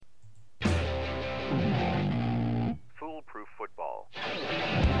Foolproof Football.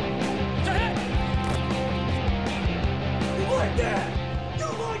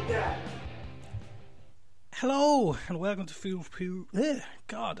 Hello and welcome to Foolproof.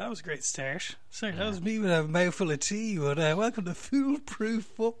 God, that was a great start. Sorry, that was me with a mouthful of tea. But welcome to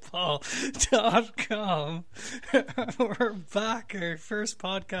FoolProofFootball.com. We're back, our first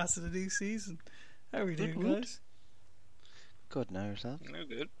podcast of the new season. How are we doing, guys? Good now, yourself? No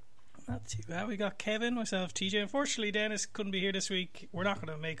good. Not too bad. We got Kevin, myself, TJ. Unfortunately, Dennis couldn't be here this week. We're not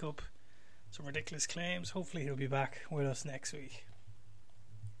going to make up some ridiculous claims. Hopefully, he'll be back with us next week.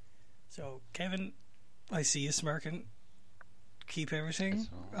 So, Kevin, I see you smirking. Keep everything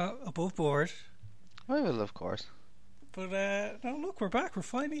above board. I will, of course. But no, look, we're back. We're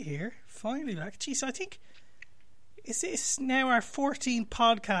finally here. Finally back. Jeez, I think, is this now our 14th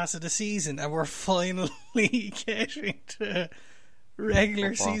podcast of the season, and we're finally getting to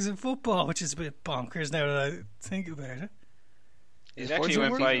regular season football, which is a bit bonkers now that I think about it. It actually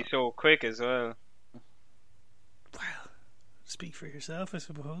went by so quick as well. Well, speak for yourself, I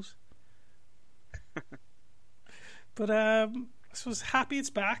suppose. But I was happy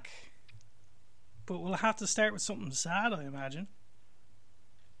it's back. But we'll have to start with something sad, I imagine.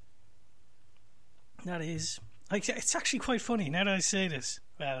 That is, like, it's actually quite funny now that I say this.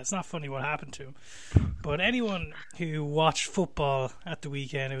 Well, it's not funny what happened to him. But anyone who watched football at the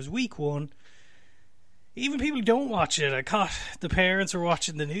weekend, it was week 1. Even people who don't watch it, I caught the parents were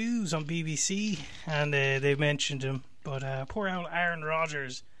watching the news on BBC and they mentioned him. But poor old Aaron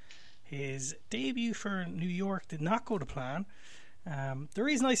Rodgers, his debut for New York did not go to plan. The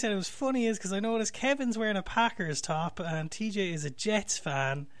reason I said it was funny is because I noticed Kevin's wearing a Packers top and TJ is a Jets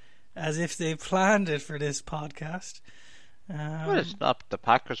fan, as if they planned it for this podcast. Well, it's not the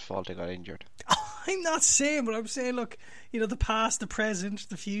Packers' fault they got injured. I'm not saying, but I'm saying, look, you know, the past, the present,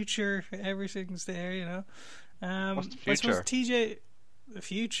 the future, everything's there, you know. What's the future? I suppose TJ, the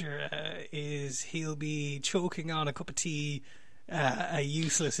future is he'll be choking on a cup of tea, a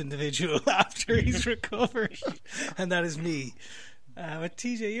useless individual after he's recovered, and that is me. But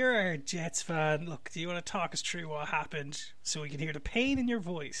TJ, you're a Jets fan. Look, do you want to talk us through what happened so we can hear the pain in your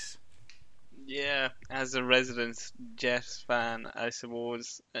voice? Yeah, as a resident Jets fan, I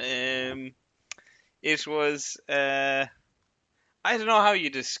suppose. It was, I don't know how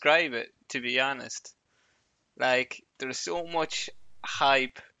you describe it, to be honest. Like, there's so much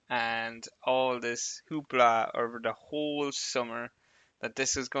hype and all this hoopla over the whole summer that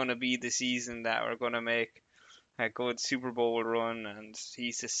this is going to be the season that we're going to make a good Super Bowl run and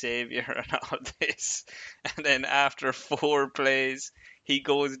he's the savior and all this. And then after 4 plays, he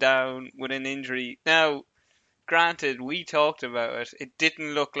goes down with an injury. Now, granted, we talked about it. It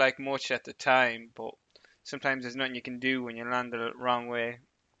didn't look like much at the time, but sometimes there's nothing you can do when you land the wrong way.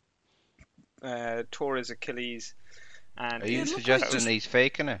 Tore his Achilles. And Are you suggesting he's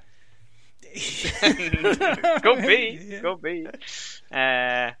faking it? Go be.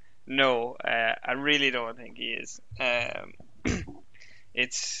 No, I really don't think he is.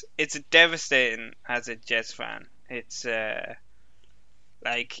 It's devastating as a Jets fan. It's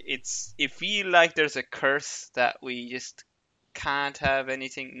it feel like there's a curse that we just can't have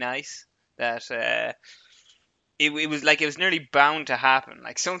anything nice. That it was like it was nearly bound to happen.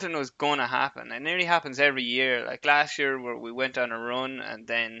 Like something was gonna happen. It nearly happens every year. Like last year where we went on a run and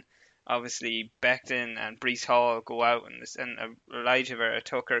then obviously Becton and Breece Hall go out and Elijah Vera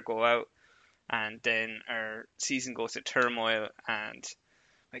Tucker go out, and then our season goes to turmoil and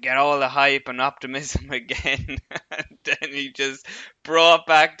we get all the hype and optimism again, and then he just brought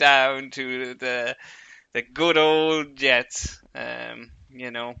back down to the good old Jets. Look,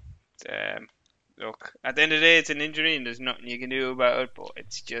 at the end of the day, it's an injury and there's nothing you can do about it, but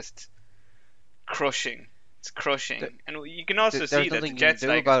it's just crushing. It's crushing. And you can also see that the Jets,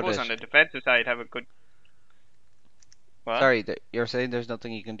 like, I suppose on the defensive side, have a good... What? Sorry, you're saying there's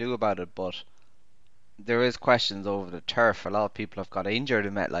nothing you can do about it, but there is questions over the turf. A lot of people have got injured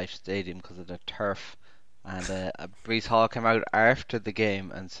in MetLife Stadium because of the turf. And Breece Hall came out after the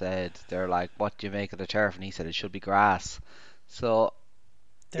game and said, they're like, what do you make of the turf? And he said it should be grass. So,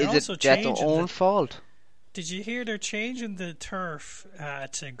 is it Jets' own fault? Did you hear they're changing the turf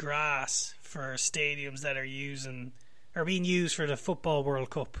to grass for stadiums that are being used for the Football World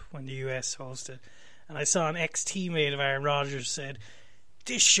Cup when the US hosts it? And I saw an ex-teammate of Aaron Rodgers said,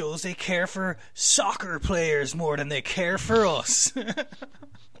 this shows they care for soccer players more than they care for us.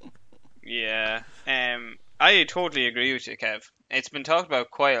 Yeah, I totally agree with you, Kev. It's been talked about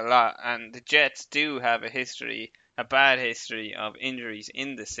quite a lot, and the Jets do have a bad history of injuries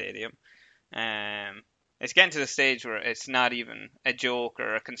in the stadium. It's getting to the stage where it's not even a joke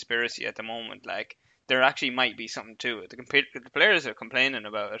or a conspiracy at the moment. Like, there actually might be something to it. The players are complaining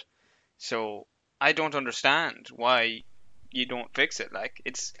about it, so I don't understand why you don't fix it. Like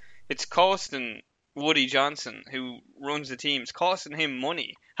it's costing Woody Johnson, who runs the team, it's costing him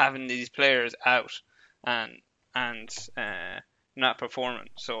money having these players out and not performing.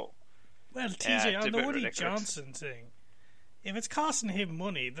 So Well, yeah, TJ, it's a on the bit Woody ridiculous. Johnson thing, if it's costing him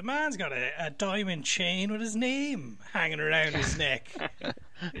money, the man's got a diamond chain with his name hanging around his neck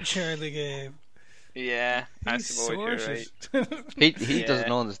during the game. Yeah, I He's suppose you're right. sorted. He Yeah.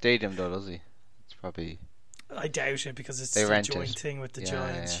 doesn't own the stadium though, does he? It's probably I doubt it because it's They a rent joint it. thing with the Yeah,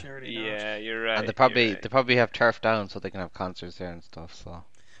 Giants. yeah. Surely not. Yeah, you're right. and they you're probably right. have turf down so they can have concerts there and stuff. So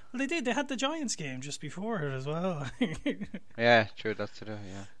Well, they did. They had the Giants game just before it as well. yeah, true. That's true.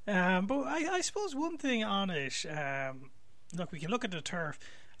 Yeah. But I suppose one thing on it, look, we can look at the turf.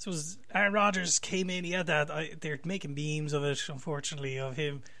 I suppose Aaron Rodgers came in. He had that. They're making memes of it, unfortunately, of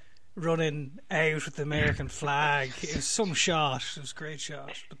him running out with the American flag. It was some shot. It was a great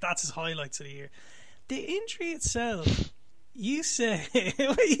shot. But that's his highlights of the year. The injury itself. You say,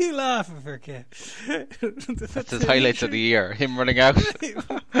 what are you laughing for, Kev? That's his highlights of the year. Him running out.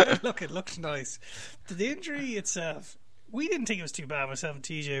 Look, it looks nice. The injury itself, we didn't think it was too bad. Myself and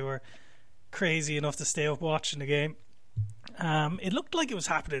TJ were crazy enough to stay up watching the game. It looked like it was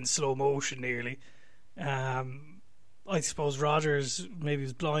happening in slow motion nearly. I suppose Rodgers maybe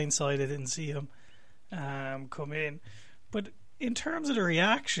was blindsided, didn't see him come in. But in terms of the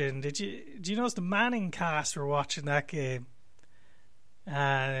reaction, do you notice the Manning cast were watching that game?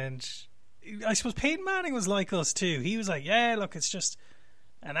 And I suppose Peyton Manning was like us too. He was like, yeah, look, it's just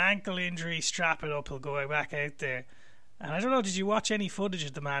an ankle injury, strap it up, he'll go back out there. And I don't know, did you watch any footage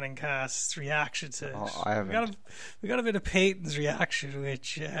of the Manning cast's reaction to it? Oh, I haven't. We got a bit of Peyton's reaction,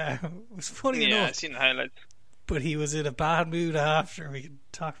 which was funny Yeah, I've enough, seen the highlights. but he was in a bad mood after. We can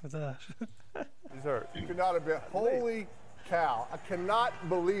talk about that. Dessert. You could not have been. Holy cow. I cannot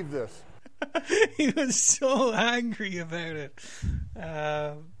believe this. He was so angry about it.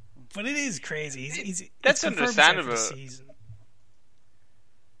 But it is crazy. That's it's confirmed he's out for the understandable. season.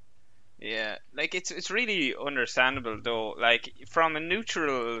 Yeah, like it's really understandable though. Like from a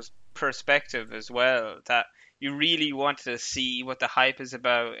neutral perspective as well, that you really wanted to see what the hype is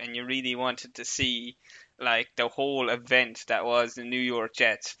about, and you really wanted to see like the whole event that was the New York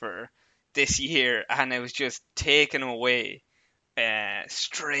Jets for this year, and it was just taken away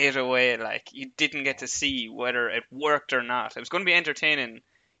straight away. Like you didn't get to see whether it worked or not. It was going to be entertaining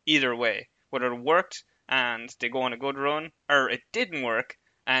either way, whether it worked and they go on a good run, or it didn't work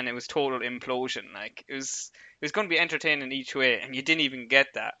and it was total implosion. Like it was going to be entertaining each way, and you didn't even get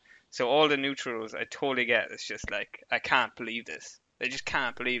that. So all the neutrals, I totally get. It's just like I can't believe this. I just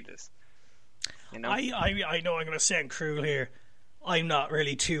can't believe this. You know? I know I'm going to sound cruel here. I'm not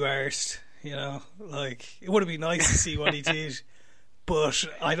really too arsed, you know. Like it would have been nice to see what he did, but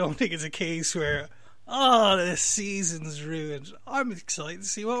I don't think it's a case where this season's ruined. I'm excited to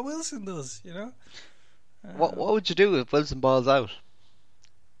see what Wilson does, you know. What would you do if Wilson balls out?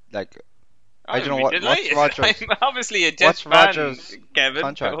 Like, I don't know I'd be what's delighted. Rodgers' I'm obviously a Jets what's fan, Rodgers' Kevin.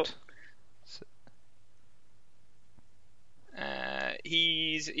 contract?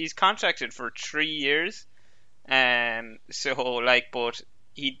 He's contracted for 3 years, so like, but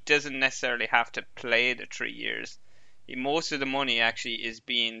he doesn't necessarily have to play the 3 years. Most of the money actually is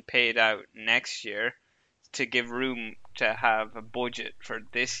being paid out next year to give room to have a budget for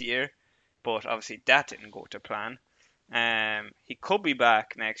this year, but obviously that didn't go to plan. He could be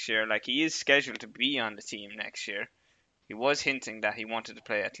back next year. Like he is scheduled to be on the team next year. He was hinting that he wanted to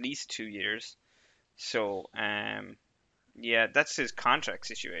play at least 2 years. So, yeah, that's his contract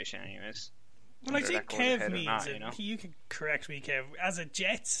situation, anyways. Well, I Whether think that goes ahead Kev or means, not, and you know? you can correct me, Kev, as a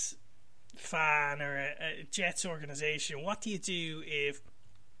Jets fan or a Jets organization, what do you do if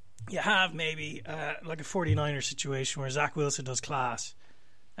you have maybe like a 49er situation where Zach Wilson does class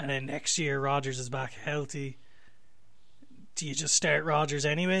and then next year Rodgers is back healthy? Do you just start Rodgers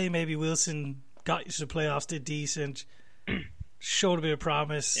anyway? Maybe Wilson got you to the playoffs, did decent, showed a bit of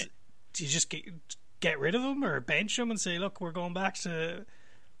promise. Yeah. Do you just get rid of him or bench him and say, look, we're going back to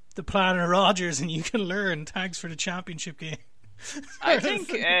the plan of Rodgers and you can learn. Thanks for the championship game. I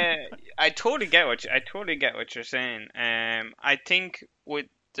think I totally get what you're saying. I think with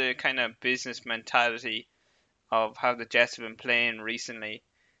the kind of business mentality of how the Jets have been playing recently,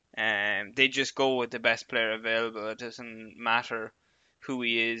 they just go with the best player available. It doesn't matter who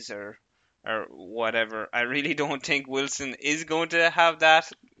he is or whatever. I really don't think Wilson is going to have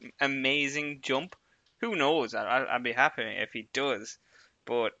that amazing jump. Who knows? I'll be happy if he does.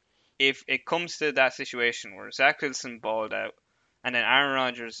 But if it comes to that situation where Zach Wilson balled out and then Aaron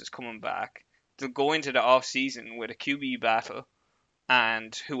Rodgers is coming back, they'll go into the off season with a QB battle,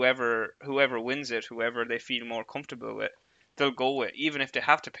 and whoever wins it, whoever they feel more comfortable with, they'll go with, even if they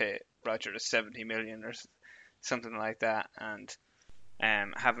have to pay Rodgers 70 million or something like that, and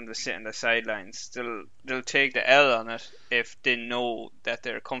have him to sit on the sidelines. They'll take the L on it if they know that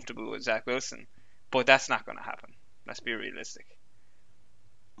they're comfortable with Zach Wilson, but that's not going to happen. Let's be realistic.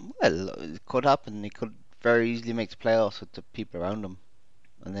 Well, it could happen. He could very easily make the playoffs with the people around him,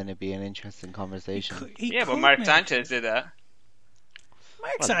 and then it'd be an interesting conversation. But Mark Sanchez did that.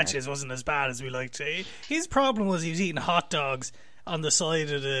 Mark Sanchez wasn't as bad as we like to say. His problem was he was eating hot dogs on the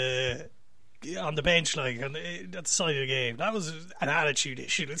side of on the bench, like at the side of the game. That was an attitude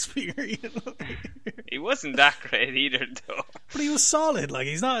issue. Let's be real. He wasn't that great either, though. But he was solid. Like,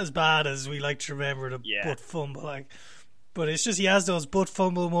 he's not as bad as we like to remember the butt fumble. Like, but it's just he has those butt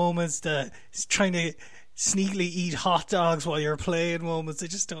fumble moments. That he's trying to sneakily eat hot dogs while you're playing moments. They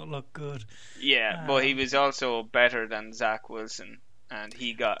just don't look good. Yeah, but he was also better than Zach Wilson, and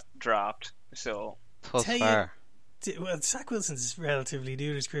he got dropped. So Thus far. Well, Zach Wilson's relatively new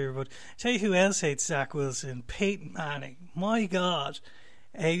to his career, but tell you who else hates Zach Wilson? Peyton Manning. My God.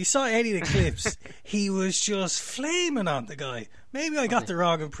 You saw any of the clips, he was just flaming on the guy. Maybe I got the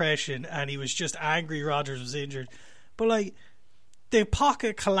wrong impression and he was just angry Rodgers was injured. But, like, the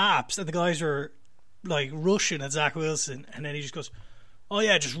pocket collapsed and the guys were, like, rushing at Zach Wilson, and then he just goes, oh,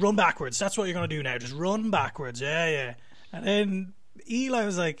 yeah, just run backwards. That's what you're going to do now. Just run backwards. Yeah. And then Eli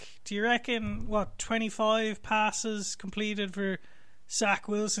was like, do you reckon 25 passes completed for Zach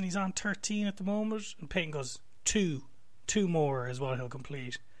Wilson? He's on 13 at the moment. And Peyton goes, two more is what he'll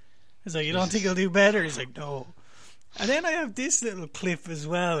complete. He's like, you don't think he'll do better? He's like, no. And then I have this little clip as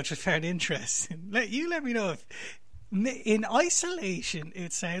well, which I found interesting. Let me know if in isolation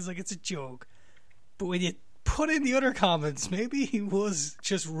it sounds like it's a joke, but when you put in the other comments, maybe he was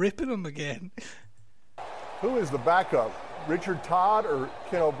just ripping him again. Who is the backup? Richard Todd or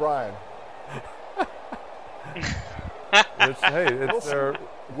Ken O'Brien?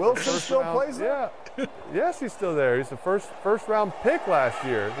 Wilson still plays there? Yeah. Yes, he's still there. He's the first round pick last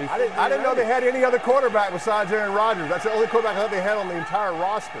year. I didn't know they had any other quarterback besides Aaron Rodgers. That's the only quarterback I thought they had on the entire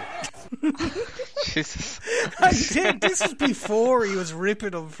roster. Jesus. This was before he was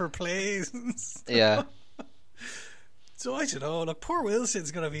ripping them for plays. Yeah. So I don't know. Look, poor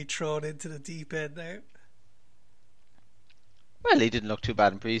Wilson's going to be thrown into the deep end now. Well, he didn't look too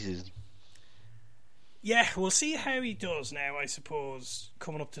bad in preseason. Yeah, we'll see how he does now, I suppose,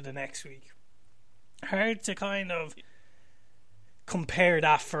 coming up to the next week. Hard to kind of compare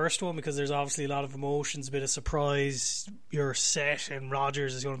that first one because there's obviously a lot of emotions, a bit of surprise. You're set and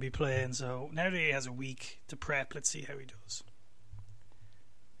Rodgers is going to be playing, so now that he has a week to prep, let's see how he does.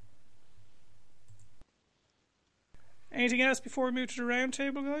 Anything else before we move to the round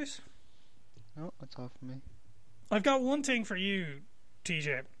table, guys? No, that's all for me. I've got one thing for you,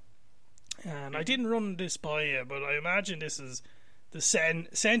 TJ. And I didn't run this by you, but I imagine this is the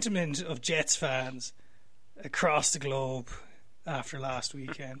sentiment of Jets fans across the globe after last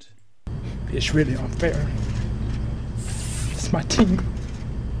weekend. It's really unfair. It's my team.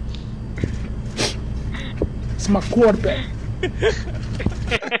 It's my quarterback.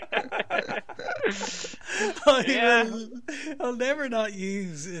 I'll never not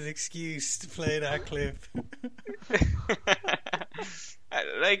use an excuse to play that clip.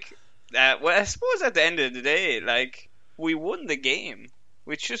 Well, I suppose at the end of the day, like, we won the game,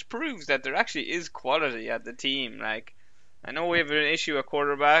 which just proves that there actually is quality at the team. Like, I know we have an issue at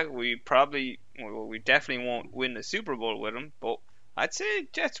quarterback. We definitely won't win the Super Bowl with him, but I'd say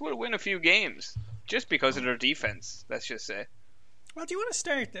Jets will win a few games just because of their defense. Let's just say. Well, do you want to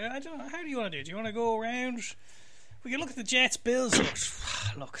start there? I don't know. How do you want to do it? Do you want to go around? We can look at the Jets' Bills.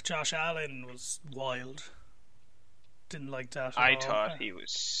 Look, Josh Allen was wild. Didn't like that. I thought he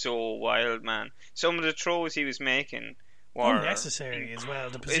was so wild, man. Some of the throws he was making were unnecessary as well.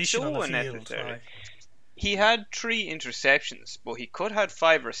 The position on the field. Right. He had 3 interceptions, but he could have had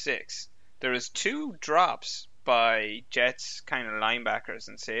 5 or 6. There was 2 drops by Jets kind of linebackers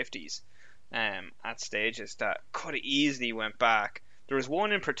and safeties at stages that could have easily went back. There was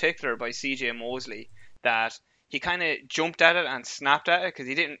one in particular by CJ Mosley that he kind of jumped at it and snapped at it because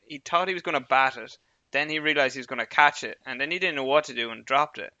he thought he was going to bat it. Then he realized he was going to catch it, and then he didn't know what to do and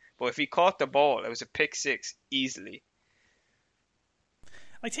dropped it. But if he caught the ball, it was a pick 6 easily.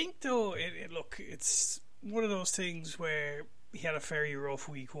 I think, though, it's one of those things where he had a very rough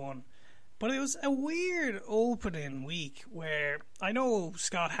week 1. But it was a weird opening week where I know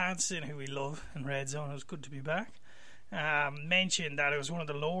Scott Hansen, who we love in Red Zone, it was good to be back, mentioned that it was one of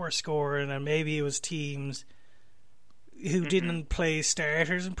the lower scoring and maybe it was teams who didn't play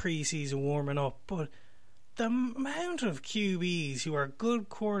starters in preseason warming up, but the amount of QBs who are good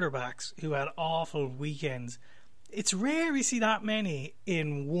quarterbacks who had awful weekends, it's rare we see that many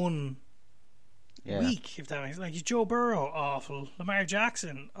in one week, if that makes sense. Like Joe Burrow, awful. Lamar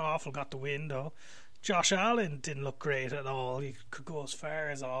Jackson, awful, got the win though. Josh Allen didn't look great at all. He could go as far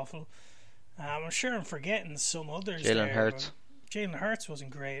as awful. I'm sure I'm forgetting some others. Jalen Hurts. Jalen Hurts wasn't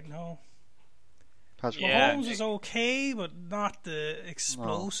great, no. Mahomes was okay, but not the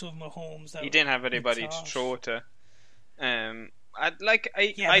explosive Mahomes. That he didn't have anybody to throw to. I totally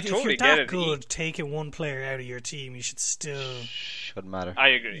if you're get that it. good, taking one player out of your team, you should still. Shouldn't matter. I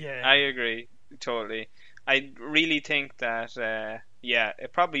agree. Yeah. I agree totally. I really think that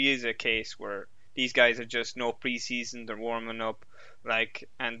it probably is a case where these guys are just no preseason, they're warming up,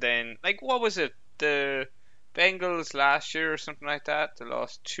 and then what was it, the Bengals last year or something like that? They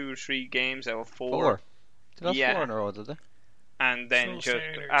lost 2 or 3 games out of 4. They lost 4 in a row, did they? And then just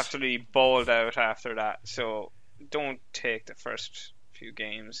absolutely balled out after that. So don't take the first few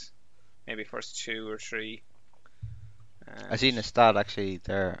games, maybe first 2 or 3. I seen a stat actually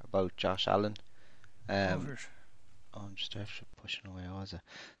there about Josh Allen. Over. I'm just after pushing away, was it?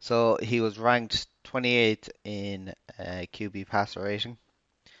 So he was ranked 28th in QB passer rating.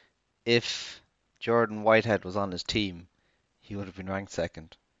 If Jordan Whitehead was on his team, he would have been ranked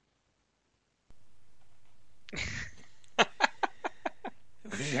 2nd.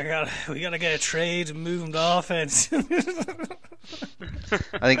 We gotta get a trade and move him to offense. I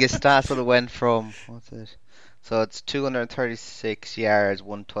think his stats would have went from, what's it? So it's 236 yards,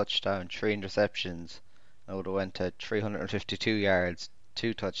 1 touchdown, 3 interceptions. I would have went to 352 yards,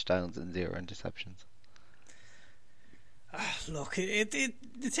 2 touchdowns and 0 interceptions. Look, the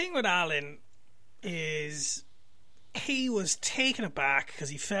thing with Allen is he was taken aback because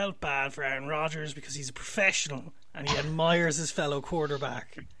he felt bad for Aaron Rodgers because he's a professional and he admires his fellow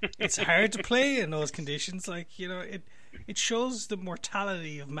quarterback. It's hard to play in those conditions. It shows the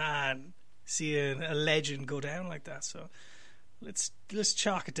mortality of man seeing a legend go down like that. So let's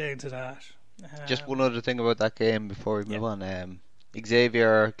chalk it down to that. Just one other thing about that game before we move on.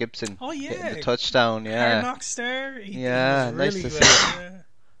 Xavier Gibson hitting the touchdown. Hard Knock star. He was nice really to good. see.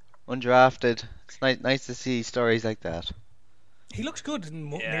 Undrafted. It's nice to see stories like that. He looked good in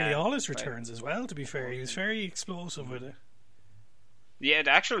nearly all his returns as well, to be fair. He was very explosive with it. Yeah,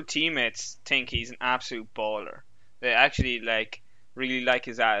 the actual teammates think he's an absolute baller. They actually really like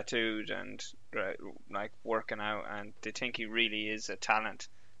his attitude and working out, and they think he really is a talent.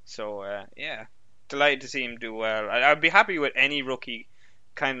 So delighted to see him do well. I'd be happy with any rookie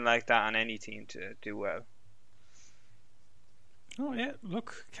kind of like that on any team to do well. Oh yeah,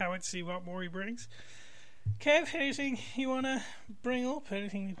 look, can't wait to see what more he brings. Kev, anything you want to bring up?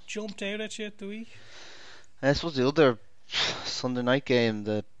 Anything that jumped out at you at the week? I suppose the other Sunday night game,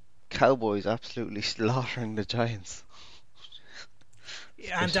 the Cowboys absolutely slaughtering the Giants.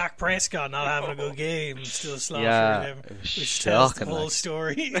 Yeah, and Dak Prescott not having a good game, still slaughtering him, which tells the whole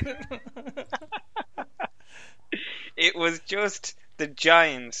story. It was just the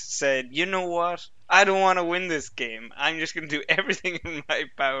Giants said, you know what? I don't want to win this game. I'm just going to do everything in my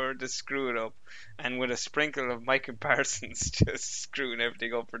power to screw it up. And with a sprinkle of Micah Parsons just screwing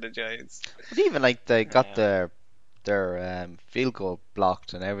everything up for the Giants. But even they got their field goal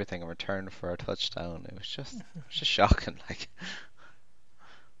blocked and everything in return for a touchdown. It was just shocking.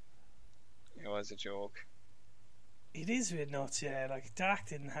 It was a joke. It is a bit nuts, yeah. Dak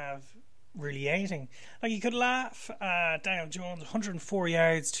didn't have really anything. You could laugh at Daniel Jones, 104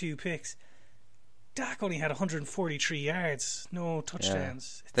 yards, 2 picks. Dak only had 143 yards, no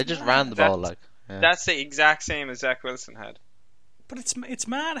touchdowns. They just ran the ball That's the exact same as Zach Wilson had. But it's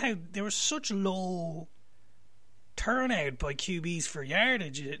mad how there was such low turnout by QBs for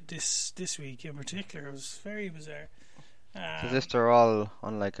yardage this week in particular. It was very bizarre. Because if they're all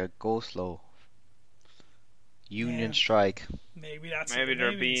on a go-slow union strike. Maybe that's maybe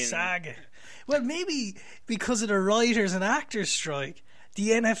they're being SAG. Well, maybe because of the writers and actors strike, the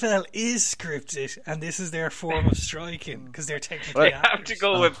NFL is scripted, and this is their form of striking because they're technically They have to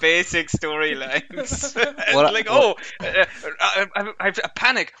go with basic storylines. I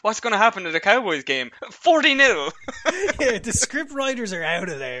panic. What's going to happen to the Cowboys game? 40-0. Yeah, the script writers are out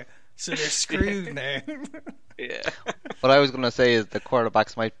of there, so they're screwed now. Yeah. What I was going to say is the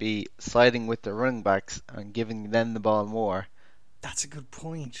quarterbacks might be siding with the running backs and giving them the ball more. That's a good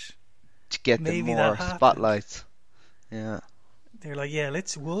point. To get them more spotlights. Yeah. They're like,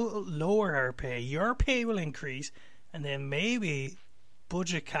 we'll lower our pay. Your pay will increase, and then maybe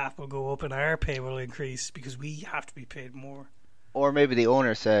budget cap will go up and our pay will increase because we have to be paid more. Or maybe the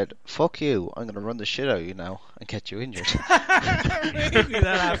owner said, "Fuck you! I'm gonna run the shit out of you now and get you injured." Maybe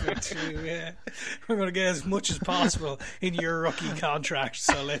that happened too, yeah. We're going to get as much as possible in your rookie contract,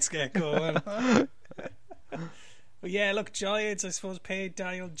 so let's get going. But yeah, look, Giants, I suppose, paid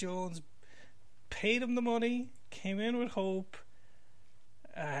Daniel Jones, paid him the money, came in with hope,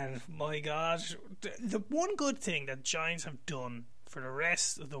 and my God, the one good thing that Giants have done for the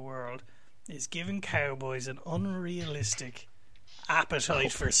rest of the world is giving Cowboys an unrealistic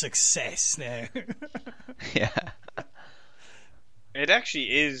appetite for success now. Yeah. It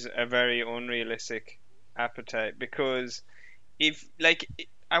actually is a very unrealistic appetite because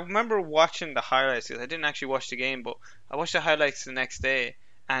I remember watching the highlights because I didn't actually watch the game, but I watched the highlights the next day,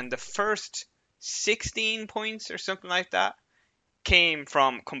 and the first 16 points or something like that came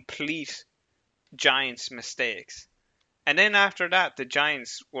from complete Giants mistakes. And then after that, the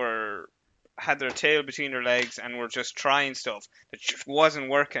Giants had their tail between their legs and were just trying stuff that just wasn't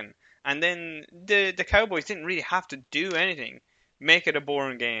working. And then the Cowboys didn't really have to do anything. Make it a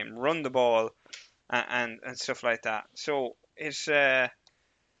boring game, run the ball, and stuff like that. So it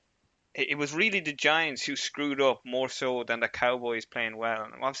was really the Giants who screwed up more so than the Cowboys playing well.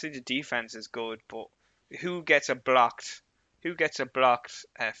 And obviously the defense is good, but who gets a blocked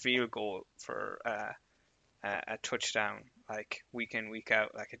field goal for a touchdown like week in, week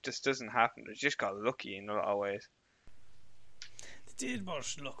out? Like, it just doesn't happen. They just got lucky in a lot of ways. They did,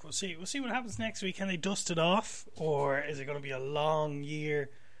 but look, we'll see what happens next week. Can they dust it off, or is it going to be a long year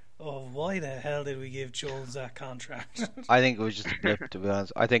of why the hell did we give Jones that contract? I think it was just a blip, to be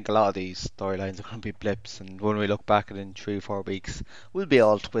honest. I think a lot of these storylines are going to be blips, and when we look back at it in 3 or 4 weeks, we'll be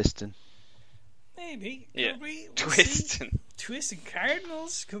all twisting. Maybe. Yeah. Could we? We'll Twisting. see. Twisting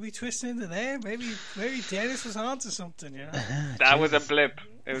Cardinals. Could be twisting into there. Maybe Dennis was onto something, you know. That was a blip.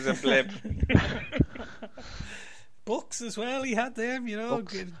 It was a blip. Bucks as well, he had them, you know.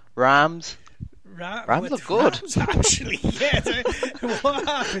 Bucks. Good. Rams. Rams look good. Rams, actually, yeah. What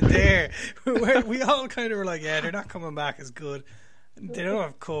happened there? We all kind of were like, yeah, they're not coming back as good. They don't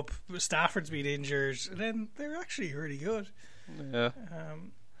have Cup. Stafford's been injured, and then they're actually really good. Yeah.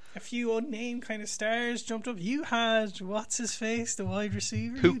 A few unnamed kind of stars jumped up. You had what's his face, the wide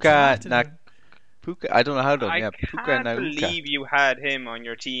receiver. Puka, I don't know how to. I Yeah, can't believe you had him on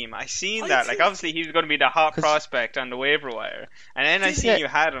your team. I seen that. Like, obviously he was going to be the hot prospect on the waiver wire, and then I seen you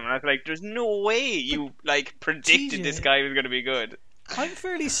had him, and I was like, "There's no way you predicted this guy was going to be good." I'm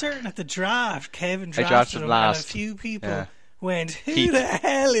fairly certain at the draft, Kevin drafted drafted him, last. and a few people went, "Who Keith. the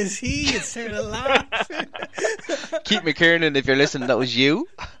hell is he?" and started laughing. Keith McKiernan, if you're listening, that was you.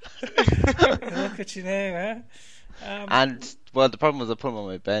 Look at you now, huh? And well, the problem was I put him on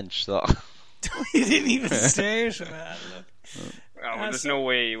my bench, so. You didn't even start him. Look. There's no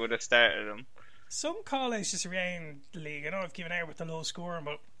way you would have started him. Some call-outs just around the league. I know I've given out with the low scoring,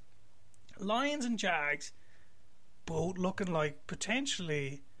 but Lions and Jags both looking like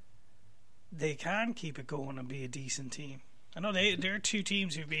potentially they can keep it going and be a decent team. I know they're two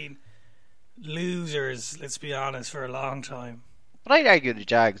teams who've been losers, let's be honest, for a long time. But I'd argue the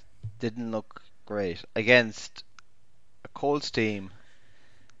Jags didn't look great against a Colts team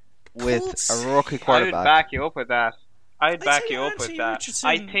with a rookie quarterback. I'd back you up with that. I'd back say you up Anthony with that. Richardson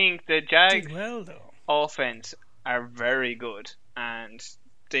I think the Jags did well, though. offense are very good, and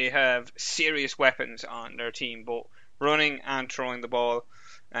they have serious weapons on their team, both running and throwing the ball.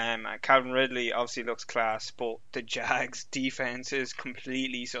 Calvin Ridley obviously looks class, but the Jags defense is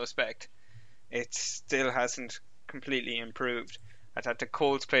completely suspect. It still hasn't completely improved. I thought the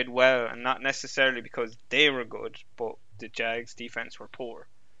Colts played well, and not necessarily because they were good, but the Jags defense were poor.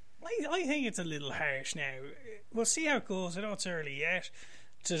 I think it's a little harsh now. We'll see how it goes. I know it's early yet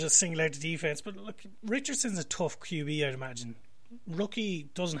to just single out the defense, but look, Richardson's a tough QB, I'd imagine. Rookie,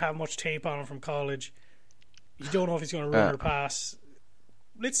 doesn't have much tape on him from college. You don't know if he's going to run or pass.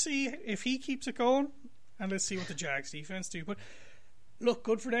 Let's see if he keeps it going, and let's see what the Jags defense do. But look,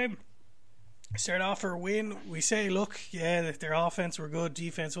 good for them. Start off for a win. We say, look, yeah, their offense were good,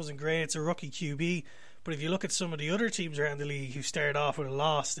 defense wasn't great. It's a rookie QB. But if you look at some of the other teams around the league who started off with a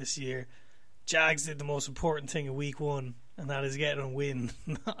loss this year, Jags did the most important thing in week 1, and that is getting a win,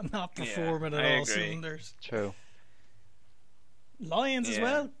 not performing at all cylinders. True. Lions as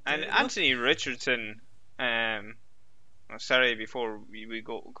well. And Anthony Richardson, sorry, before we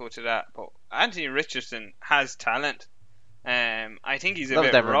go to that, but Anthony Richardson has talent. I think he's a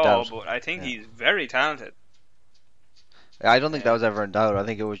bit raw, but I think he's very talented. I don't think that was ever in doubt. I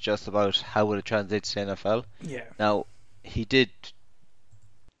think it was just about how would it translate to the NFL. Yeah. Now, he did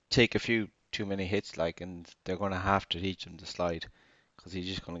take a few too many hits, and they're going to have to teach him to slide because he's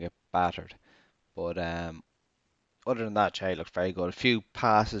just going to get battered. But other than that, Cherry looked very good. A few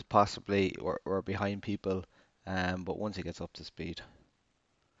passes possibly were behind people, but once he gets up to speed,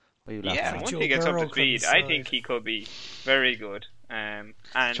 what are you laughing Yeah, at? once Joe he gets up Burrow to speed, couldn't I think slide. he could be very good. And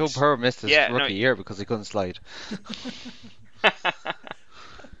Joe Burrow missed his yeah, no, rookie year because he couldn't slide.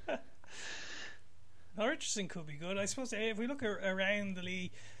 Richardson could be good. I suppose if we look around the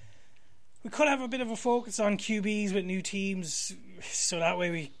league, we could have a bit of a focus on QBs with new teams, so that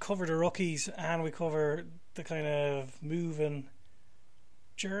way we cover the rookies and we cover the kind of moving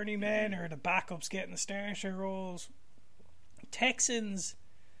journeymen or the backups getting the starter roles. Texans,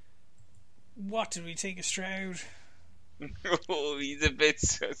 what did we think of Stroud? oh, he's a bit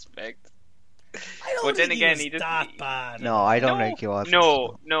suspect. I don't But then think again, he he was doesn't- that bad. No, I don't think he was.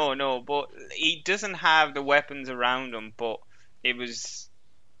 No, but he doesn't have the weapons around him. But it was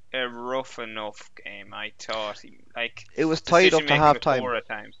a rough enough game. I thought It was tied up to decision-making was half-time. poor at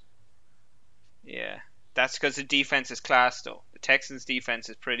times. Yeah, that's because the defense is class, though. The Texans' defense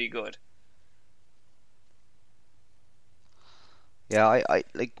is pretty good. Yeah, I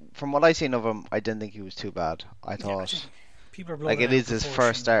like from what I seen of him, I didn't think he was too bad. I thought People are blowing like it out is his proportion.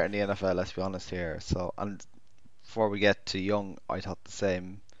 first start in the NFL. Let's be honest here. So, and before we get to Young, I thought the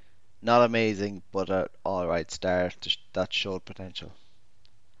same. Not amazing, but an all right start that showed potential.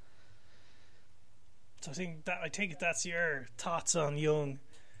 So I think that's your thoughts on Young.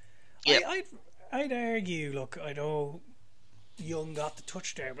 Yep. I'd argue. Look, I know Young got the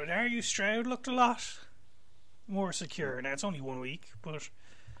touchdown, but I'd argue Stroud looked a lot more secure. Now it's only 1 week, but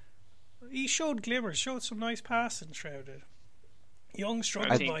he showed glimmers, showed some nice passing. Stroud did. Young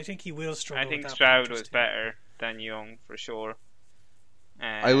struggled, but I think he will struggle. I think with that Stroud Panthers was team. better than Young for sure.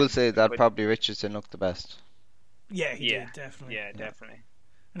 I will say that but- probably Richardson looked the best. Yeah, he Yeah, did definitely. Yeah, definitely.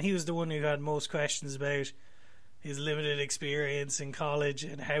 And he was the one who had most questions about his limited experience in college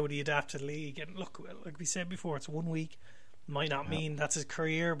and how would he adapt to the league. And look, like we said before, it's 1 week. Might not mean that's his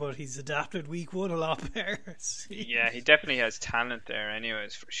career, but he's adapted week one a lot better. Yeah, he definitely has talent there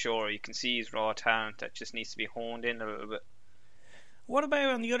anyways, for sure. You can see his raw talent that just needs to be honed in a little bit. What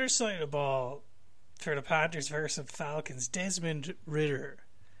about on the other side of the ball for the Panthers versus Falcons? Desmond Ridder.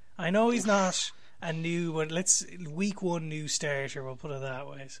 I know he's not a new, but week one new starter, we'll put it that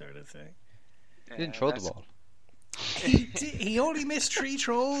way, sort of thing. He didn't throw the ball. He only missed 3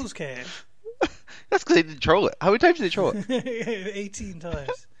 throws, Kev. That's because he didn't throw it. How many times did he throw it? 18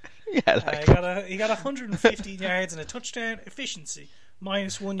 times. Yeah, like He got 115 yards and a touchdown. Efficiency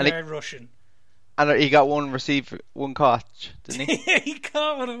 -1 And yard rushing. and he got one receiver, one catch, didn't he? He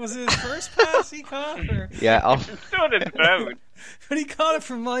caught what it was his first pass. He caught her, Yeah. Off. So did Stroud. but he caught it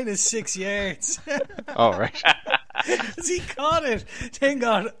from -6 yards. All right. As he caught it, then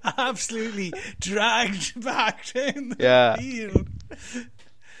got absolutely dragged back down the Yeah. field.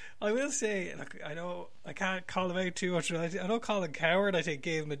 I will say, look, I know I can't call him out too much. I know Colin Coward, I think,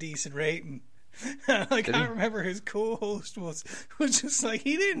 gave him a decent rating. I can't remember who his co-host was just like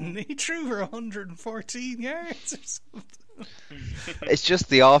he threw for 114 yards or something. It's just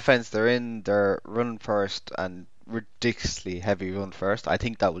the offense they're in. They're run first and ridiculously heavy run first. I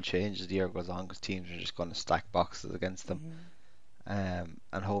think that will change as the year goes on because teams are just going to stack boxes against them, and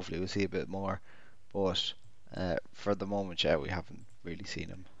hopefully we'll see a bit more. But for the moment, yeah, we haven't really seen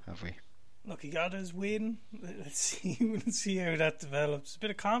him, have we? Look, he got his win. Let's see how that develops. A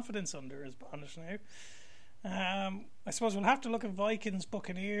bit of confidence under his bonnet now. I suppose we'll have to look at Vikings,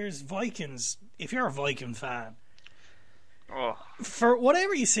 Buccaneers. Vikings, if you're a Viking fan, Oh, for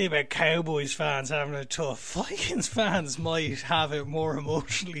whatever you say about Cowboys fans having it tough, Vikings fans might have it more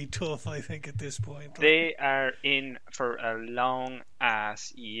emotionally tough, I think, at this point. they are in for a long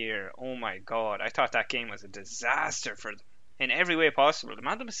ass year. Oh my god. I thought that game was a disaster for them in every way possible. The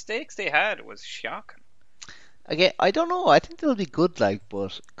amount of mistakes they had was shocking. Again, I don't know. I think they'll be good,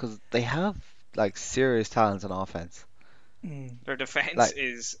 but because they have serious talents on offense. Their defense Like,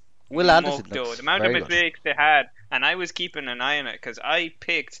 is Will Anderson mucked, though. looks The amount of very good. mistakes they had, and I was keeping an eye on it because I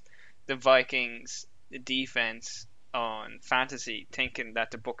picked the Vikings defense on fantasy, thinking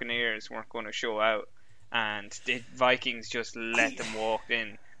that the Buccaneers weren't going to show out, and the Vikings just let them walk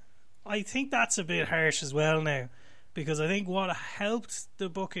in. I think that's a bit harsh as well now, because I think what helped the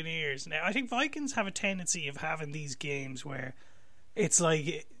Buccaneers now, I think Vikings have a tendency of having these games where it's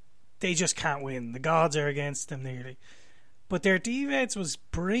like they just can't win. The gods are against them nearly. But their defense was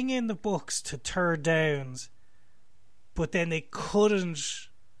bringing the Bucs to third downs, but then they couldn't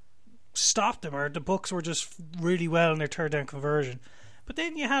stop them, or the Bucs were just really well in their third down conversion. But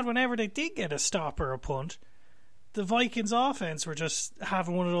then you had, whenever they did get a stop or a punt, the Vikings offense were just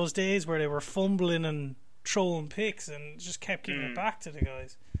having one of those days where they were fumbling and throwing picks and just kept giving it back to the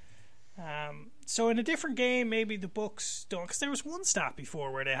guys. So in a different game, maybe the Bucks don't, because there was one stat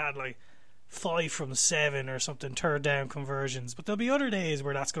before where they had like 5 from 7 or something third down conversions, but there'll be other days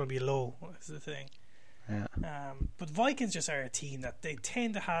where that's going to be low. Is the thing. Yeah. But Vikings just are a team that they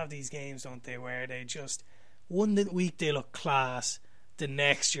tend to have these games, don't they, where they just one week they look class, the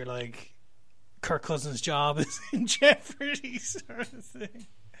next you're like Kirk Cousins' job is in jeopardy, sort of thing.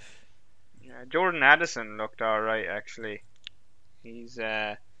 Yeah, Jordan Addison looked all right actually. He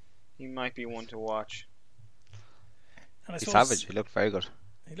might be one to watch. And I He's suppose savage. He looked very good.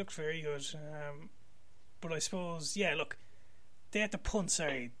 he looked very good. But I suppose, yeah, look, they had to punt.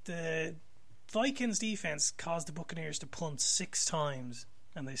 Sorry, the Vikings defense caused the Buccaneers to punt 6 times,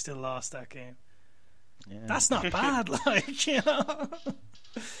 and they still lost that game. Yeah. That's not bad, like, you know.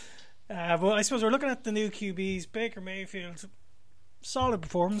 But I suppose we're looking at the new QBs. Baker Mayfield, solid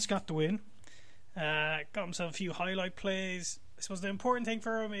performance, got the win. Got himself a few highlight plays. I suppose the important thing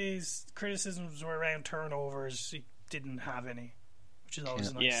for him is criticisms were around turnovers. He didn't have any, which is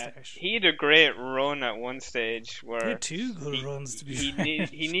always a nice start. He had a great run at one stage where He had 2 good runs, to be fair.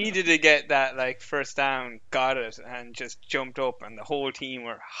 he needed to get that like first down, got it, and just jumped up, and the whole team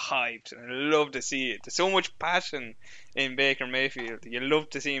were hyped. And I love to see it. There's so much passion in Baker Mayfield. You love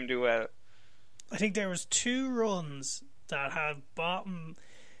to see him do well. I think there was 2 runs that had bottom.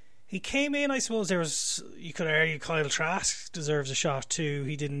 He came in, I suppose there was, you could argue Kyle Trask deserves a shot too.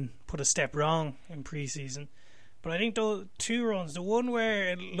 He didn't put a step wrong in pre-season. But I think those 2 runs, the one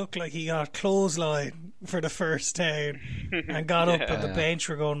where it looked like he got clothesline for the first down and got up and the bench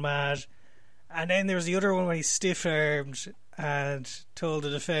were going mad. And then there was the other one where he stiff-armed and told the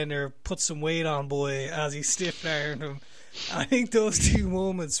defender, put some weight on, boy, as he stiff-armed him. I think those 2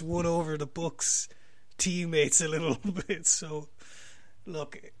 moments won over the Bucks teammates a little bit. So,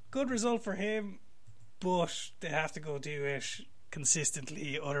 look, good result for him, but they have to go do it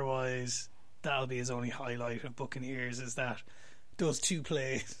consistently. Otherwise, that'll be his only highlight of Buccaneers, is that those 2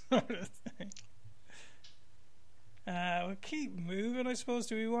 plays. We'll keep moving, I suppose.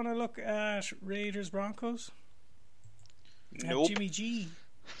 Do we want to look at Raiders Broncos? Nope. Jimmy G.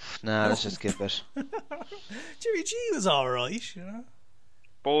 Nah, let's just skip it. Jimmy G was alright, you know.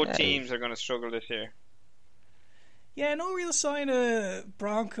 Both teams are going to struggle this year. Yeah, no real sign of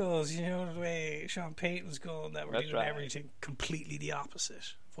Broncos, you know, the way Sean Payton was going, that we're doing everything completely the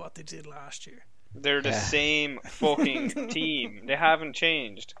opposite of what they did last year. They're the same fucking team. They haven't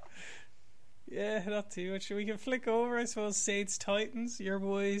changed. Yeah, not too much. We can flick over, I suppose, Saints Titans, your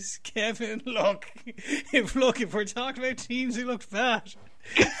boys, Kevin. Look, if we're talking about teams who looked bad,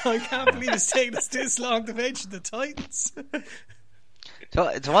 I can't believe it's taken us this long to mention the Titans. So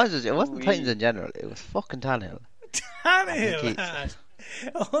it wasn't the Titans in general. It was fucking Tannehill. Tannehill had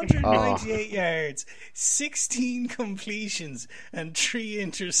 198 yards, 16 completions, and 3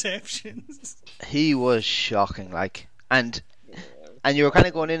 interceptions. He was shocking, like, and you were kind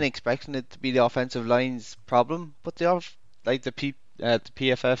of going in expecting it to be the offensive line's problem, but the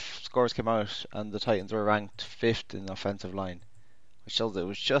PFF scores came out and the Titans were ranked 5th in offensive line, which shows it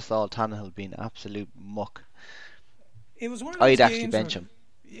was just all Tannehill being absolute muck. It was one of those I'd actually games bench him.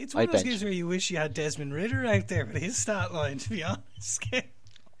 It's one of those games where you wish you had Desmond Ridder out there with his stat line, to be honest.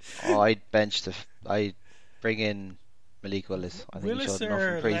 I'd bring in Malik Willis. I think Willis he showed enough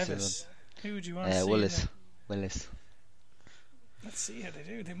in pre-season. Levis? Who would you want to see? Willis. Let's see how they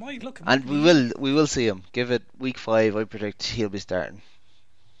do. They might look. And we will see him. Give it week 5. I predict he'll be starting.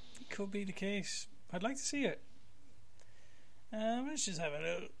 Could be the case. I'd like to see it. Let's just have a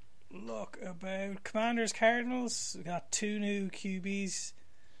little look about Commanders Cardinals. We got 2 new QBs.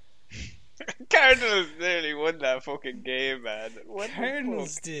 Cardinals nearly won that fucking game, man.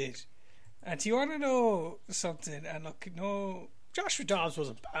 Cardinals did. And do you want to know something? And look, no, Joshua Dobbs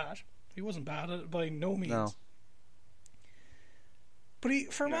wasn't bad. He wasn't bad at it by no means. No.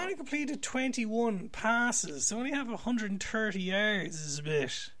 But for a man who completed 21 passes, to only have 130 yards is a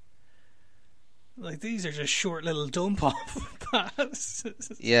bit. Like, these are just short little dump off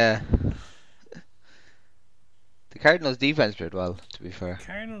passes. Yeah. The Cardinals defense played well, to be fair.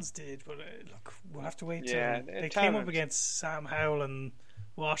 Cardinals did, but look, we'll have to wait till they came up against Sam Howell and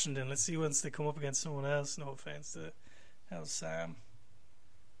Washington. Let's see once they come up against someone else. No offense to Sam.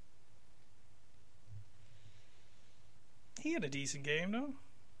 He had a decent game, though.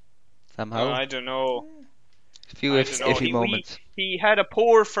 Sam Howell. I don't know. A few iffy moments. He had a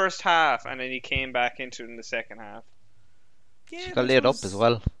poor first half, and then he came back into it in the second half. Yeah, he got laid up as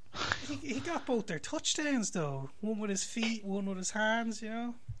well. He got both their touchdowns, though. One with his feet, one with his hands, you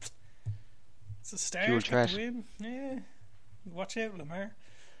know. It's a start to win. Yeah. Watch out, Lamar.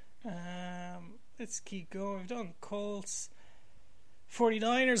 Let's keep going. We've done Colts.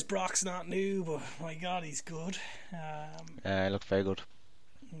 49ers, Brock's not new, but my God, he's good. He looked very good.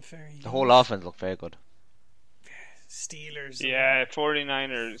 Very The whole offense looked very good. Steelers. Yeah,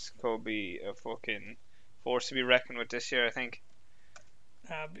 49ers could be a fucking force to be reckoned with this year, I think.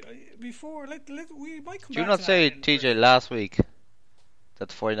 Before, we might come Did you back not to say, that in TJ, last week that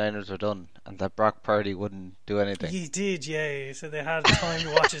the 49ers were done and that Brock Purdy wouldn't do anything? He did, yeah. He said they had time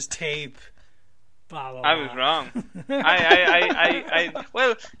to watch his tape. Blah, blah, I blah. was wrong.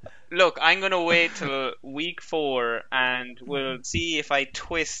 Well, look, I'm going to wait till week 4 and we'll see if I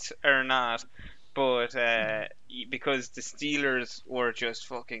twist or not. But because the Steelers were just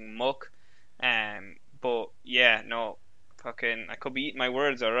fucking muck. But yeah, no, fucking, I could be eating my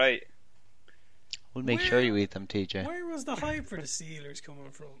words, alright. We'll make sure you eat them, TJ. Where was the hype for the Steelers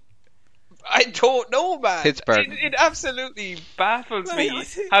coming from? I don't know, man. Pittsburgh. It absolutely baffles Well, me I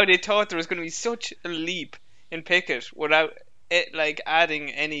think- how they thought there was going to be such a leap in Pickett without it, like, adding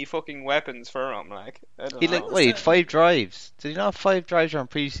any fucking weapons for him. Like, I don't He know. he had 5 drives. Did he not have 5 drives during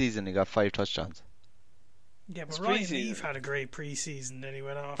preseason? He got 5 touchdowns. Yeah, but It's Ryan pre-season. Leaf had a great preseason, then he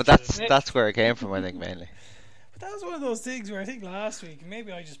went off. But to- that's where it came from, I think, mainly. But that was one of those things where I think last week,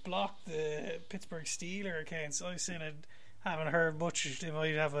 maybe I just blocked the Pittsburgh Steeler accounts. I said I haven't heard much. They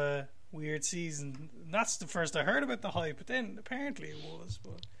might have a weird season. And that's the first I heard about the hype, but then apparently it was.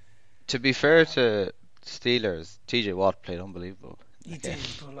 But To be fair to Steelers, TJ Watt played unbelievable. he Okay. did,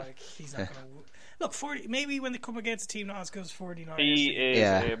 but like he's not going to. Look, 40. Maybe when they come against a team not as good as 49ers. He is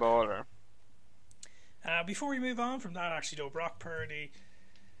Yeah. a baller. Before we move on from that, actually, though, Brock Purdy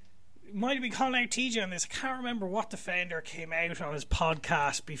might have been calling out TJ on this. I can't remember what defender came out on his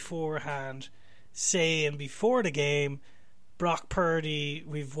podcast beforehand saying before the game, Brock Purdy,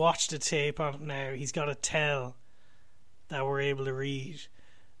 we've watched the tape on it now, he's got a tell that we're able to read.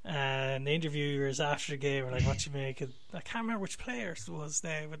 And the interviewers after the game were like, what you make of, I can't remember which player it was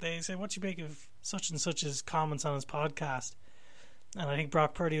now, but they said, what you make of such and such's comments on his podcast? And I think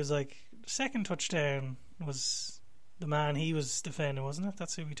Brock Purdy was like, the second touchdown was the man he was defending, wasn't it?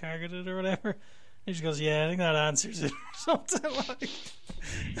 That's who we targeted or whatever. He just goes, yeah, I think that answers it or something like.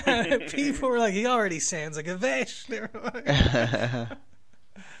 And people were like, he already sounds like a vet. They were like-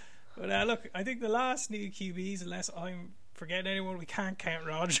 But look, I think the last new QBs, unless I'm forgetting anyone, we can't count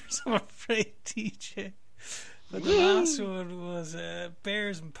Rodgers. I'm afraid, TJ. But the last one was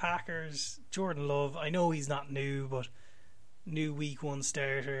Bears and Packers. Jordan Love. I know he's not new, but new week 1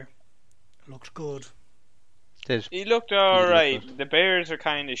 starter. Looked good. Did. He looked look alright. good. The Bears are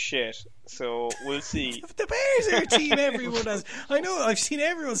kind of shit, so we'll see. The Bears are a team everyone has. I know, I've seen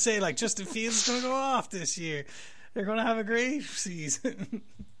everyone say like Justin Fields is going to go off this year. They're going to have a great season.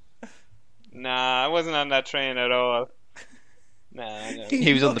 Nah, I wasn't on that train at all. Nah, no.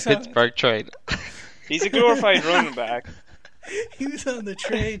 He was on the looks at- Pittsburgh train. He's a glorified running back. He was on the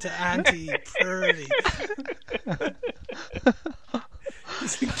train to anti-Purdy.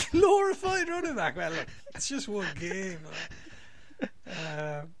 He's a glorified running back. Well, look, it's just one game.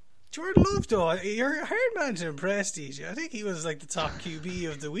 Jordan Love, though, you're a hard man to impress, DJ. I think he was like the top QB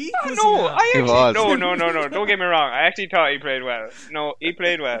of the week. was he No, not? I He actually was. no. Don't get me wrong. I actually thought he played well. No, he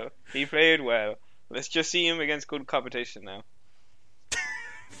played well. He played well. Let's just see him against good competition now.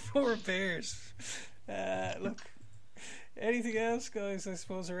 Poor Bears. Look, anything else, guys? I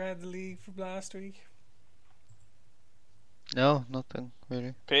suppose around the league from last week. No, nothing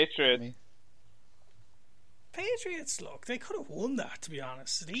really. Patriot. Me. Patriots, look, they could have won that. To be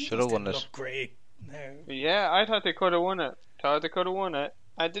honest, the Eagles Should have didn't won it. look great. No, Yeah, I thought they could have won it.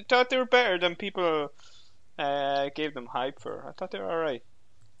 I thought they were better than people gave them hype for. I thought they were alright.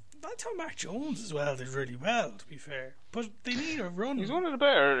 I thought Mac Jones as well did really well. To be fair, but they need a run. He's one of the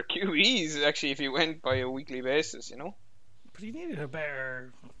better QEs, actually, if you went by a weekly basis, you know? But he needed a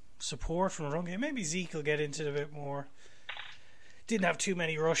better support from a run game. Maybe Zeke will get into it a bit more. Didn't have too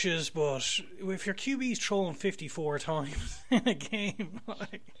many rushes, but if your QB's throwing 54 times in a game,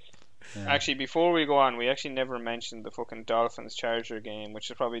 like, Actually, before we go on, we actually never mentioned the fucking Dolphins-Charger game, which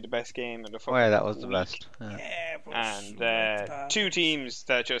is probably the best game of the fucking Oh yeah, that was the week. best. Yeah. yeah, but And bad. two teams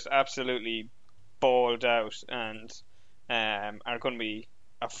that just absolutely balled out and are going to be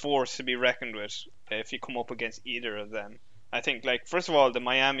a force to be reckoned with if you come up against either of them. I think, like, first of all, the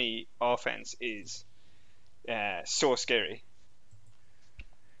Miami offense is so scary.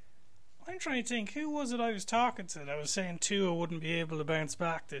 I'm trying to think, who was it I was talking to that was saying Tua wouldn't be able to bounce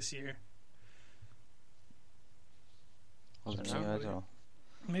back this year? Wasn't me, I don't know.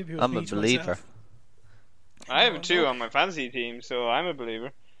 Maybe it was I'm me a to believer. myself. I have Well, two look. on my fantasy team, so I'm a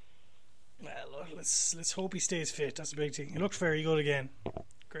believer. Well, look, let's hope he stays fit. That's a big thing. He looked very good again.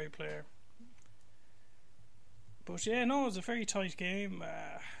 Great player. But yeah, no, it was a very tight game.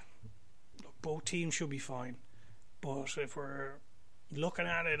 Look, both teams should be fine. But if we're looking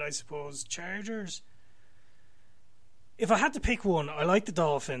at it, I suppose Chargers. If I had to pick one, I like the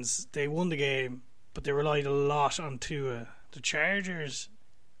Dolphins. They won the game, but they relied a lot on Tua. The Chargers,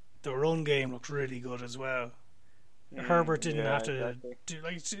 the run game looked really good as well. Herbert didn't have to do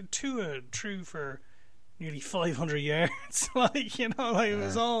like Tua threw for nearly 500 yards. It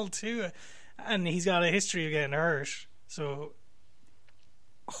was all Tua, and he's got a history of getting hurt. So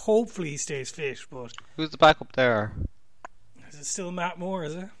hopefully he stays fit. But Who's the backup there? is it still Matt Moore?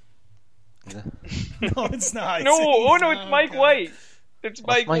 Is it? Yeah. No, it's not. It's Mike White. It's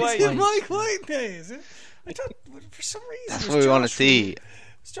Mike Mike White. Is it Mike White now, is it? I thought for some reason That's it what was we want to Josh see. It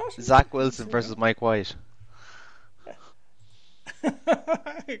was Josh Zach Wilson versus Mike White.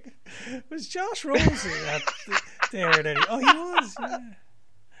 Was Josh Rosen there then? Oh, he was. Yeah.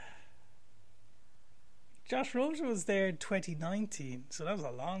 Josh Rosen was there in 2019, so that was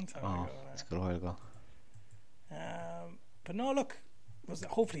a long time Oh, ago. that's a good while ago. But no, look,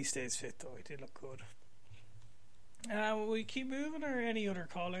 hopefully he stays fit though. He did look good. Will we keep moving or any other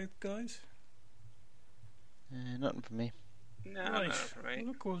call out, guys? Nothing for me. No, Right. not for me.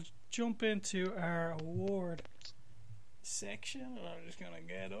 Look, we'll jump into our award section, and I'm just going to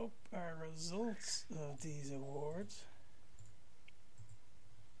get up our results of these awards.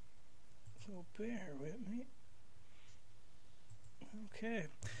 So bear with me. Okay.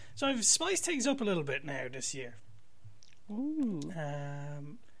 So I've spiced things up a little bit now this year. Ooh.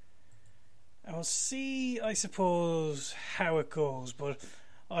 I'll see, I suppose, how it goes, but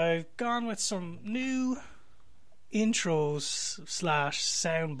I've gone with some new intros /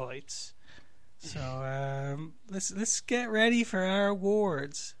 sound bites. So let's get ready for our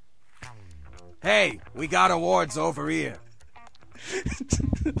awards. Hey, we got awards over here.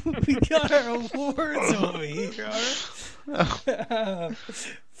 We got our awards over here.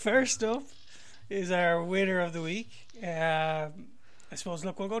 First up is our winner of the week. I suppose,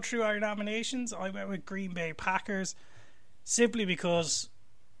 look, we'll go through our nominations. I went with Green Bay Packers simply because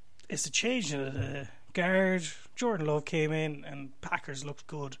it's a change of the guard. Jordan Love came in and Packers looked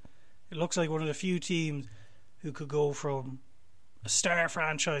good. It looks like one of the few teams who could go from a star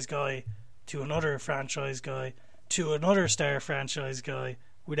franchise guy to another franchise guy to another star franchise guy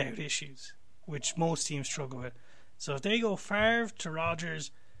without issues, which most teams struggle with. So if they go Favre to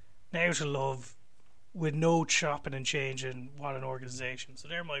Rodgers, now to Love, with no chopping and changing, what an organisation. So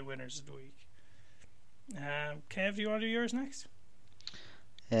they're my winners of the week. Kev, do you want to do yours next?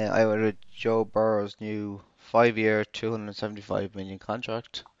 I went with Joe Burrow's new 5-year, $275 million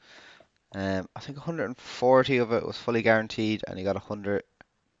contract. I think 140 of it was fully guaranteed, and he got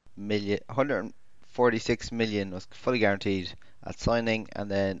 146 million was fully guaranteed at signing, and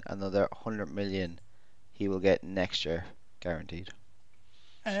then another 100 million he will get next year guaranteed.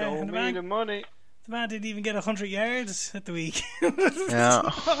 Show and me the money. the man didn't even get 100 yards at the week. Yeah.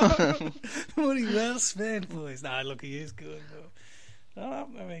 Money well spent, boys. Nah, look, he is good, though. No,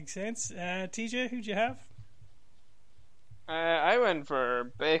 that makes sense. TJ, who'd you have? I went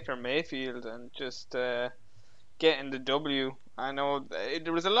for Baker Mayfield and just getting the W. I know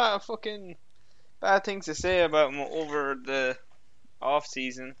there was a lot of fucking bad things to say about him over the off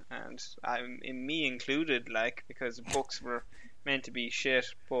season, and me included, like, because the Bucks were meant to be shit,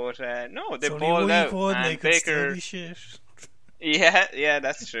 but no, they balled out. One, and they could still Baker, be shit. yeah,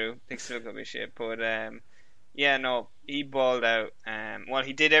 that's true. They still could be shit, but yeah, no, he balled out. Well,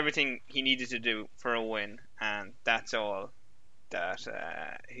 he did everything he needed to do for a win, and that's all that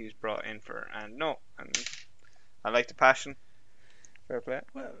he was brought in for. And no, and I like the passion. Fair play.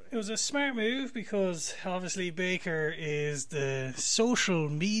 Well, it was a smart move because obviously Baker is the social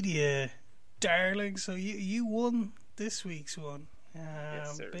media darling, so you won this week's one.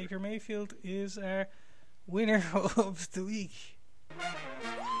 Yes, sir. Baker Mayfield is our winner of the week.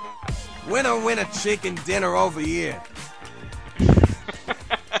 Winner, chicken dinner over here.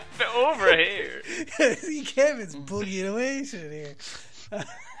 Over here. See, Kevin's bugging away to here.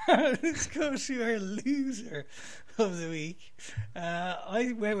 Let's go to our loser of the week.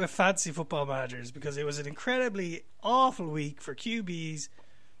 I went with fantasy football managers because it was an incredibly awful week for QBs.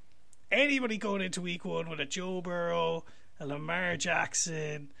 Anybody going into week one with a Joe Burrow, a Lamar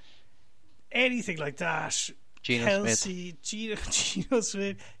Jackson, anything like that. Geno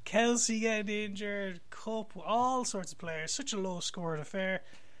Smith, Kelsey getting injured, Cup, all sorts of players. Such a low scoring affair.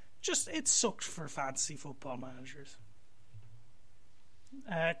 Just, it sucked for fantasy football managers.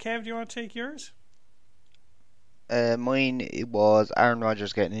 Kev, do you want to take yours? Mine it was Aaron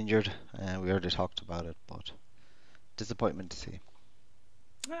Rodgers getting injured. We already talked about it, but disappointment to see.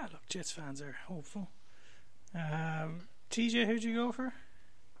 Look, Jets fans are hopeful. TJ, who'd you go for?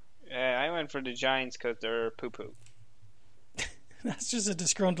 I went for the Giants because they're poo-poo. That's just a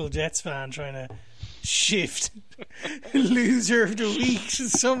disgruntled Jets fan trying to shift loser of the week to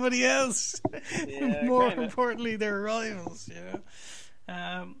somebody else. Yeah, More kinda. importantly, their rivals. You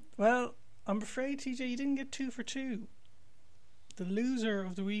know. Well, I'm afraid TJ, you didn't get 2 for 2. The loser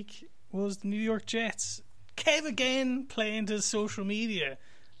of the week was the New York Jets. Kev again playing to social media,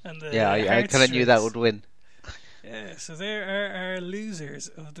 and the Yeah, I kind of knew that would win. Yeah, so there are our losers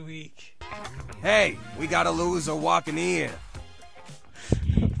of the week. Hey, we got a loser walking in.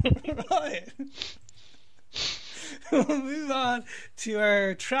 Right. We'll move on to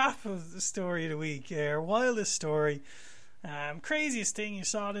our trap of the story of the week. Our wildest story, craziest thing you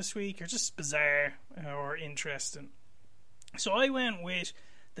saw this week, or just bizarre or interesting. So I went with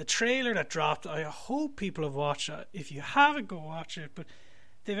the trailer that dropped. I hope people have watched it. If you haven't, go watch it. But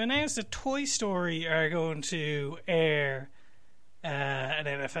they've announced that Toy Story are going to air an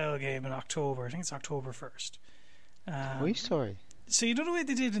NFL game in October. I think it's October 1st. Toy Story. So you know the way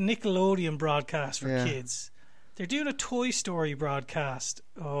they did a Nickelodeon broadcast for Yeah. kids? They're doing a Toy Story broadcast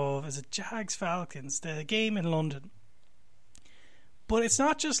of, is it Jags Falcons, the game in London. But it's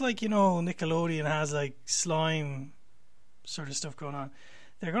not just like, you know, Nickelodeon has like slime sort of stuff going on.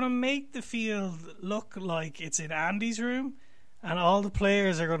 They're going to make the field look like it's in Andy's room, and all the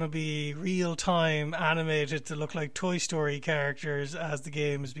players are going to be real-time animated to look like Toy Story characters as the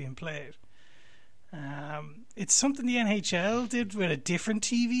game is being played. It's something the NHL did with a different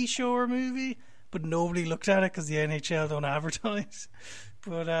TV show or movie, but nobody looked at it because the NHL don't advertise.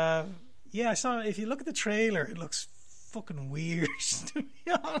 But yeah, I saw. If you look at the trailer, it looks fucking weird, to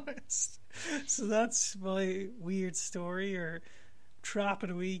be honest. So that's my weird story or trap of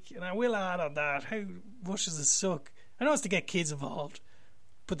the week. And I will add on that, how much does it suck? I know it's to get kids involved,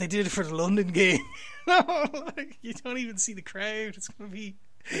 but they did it for the London game. Like, you don't even see the crowd. It's going to be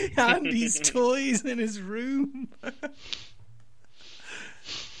Andy's toys in his room.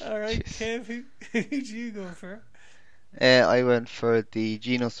 Alright, Kev, who'd you go for? I went for the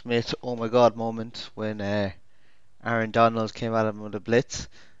Geno Smith oh my god moment when Aaron Donald came at him with a blitz,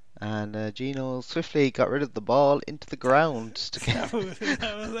 and Geno swiftly got rid of the ball into the ground to get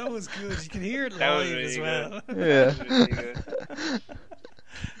That was good. You can hear it That was live really as well. good. yeah. That was really good.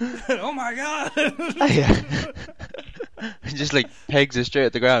 Oh my god! Yeah. Just like pegs it straight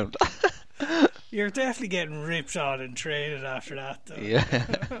at the ground. You're definitely getting ripped on and traded after that, though. Yeah.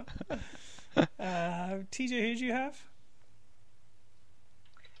 TJ, who'd you have?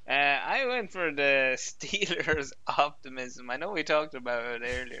 I went for the Steelers optimism. I know we talked about it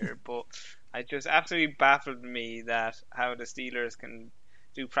earlier, but it just absolutely baffled me that how the Steelers can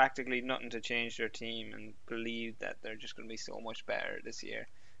do practically nothing to change their team and believe that they're just going to be so much better this year,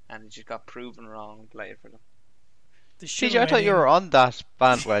 and it just got proven wrong playing for them. TJ, I thought you were on that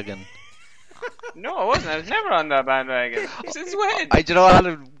bandwagon. No, I wasn't. I was never on that bandwagon. Since when? I don't know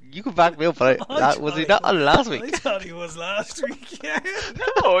how you can back me up, but was he not on last I week? thought he was last week. Yeah.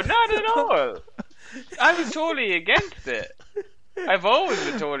 No, not at all. I was totally against it. I've always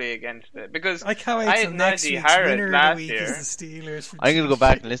been totally against it because I can't wait I till had next Najee week's Harris winner of last the week year. is the Steelers. For I'm going to go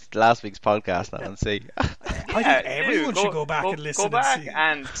back and listen to last week's podcast now and see. I think everyone should go back and listen. Go back and see.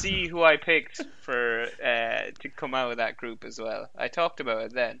 and see who I picked for to come out of that group as well. I talked about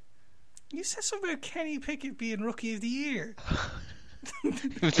it then. You said something about Kenny Pickett being Rookie of the Year.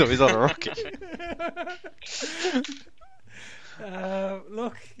 Even though he's on a rocket.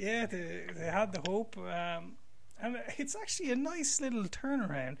 Look, yeah, they had the hope, and it's actually a nice little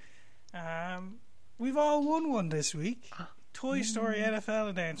turnaround. We've all won one this week. Toy Story NFL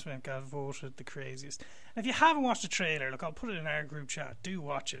announcement got voted the craziest. And if you haven't watched the trailer, look, I'll put it in our group chat. Do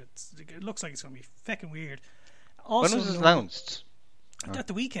watch it. It looks like it's going to be feckin' weird. Also, When was it announced? at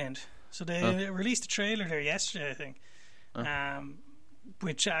the weekend. So they released a trailer there yesterday, I think.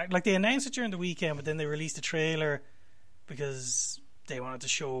 Which like they announced it during the weekend, but then they released a trailer because they wanted to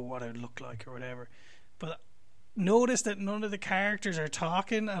show what it would look like or whatever. But notice that none of the characters are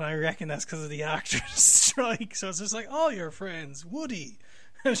talking, and I reckon that's because of the actors' strike. So it's just like, all your friends, Woody,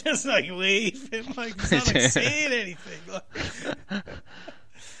 and just like waving, like he's not like saying anything. Like.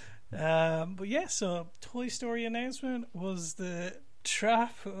 But yeah, so Toy Story announcement was the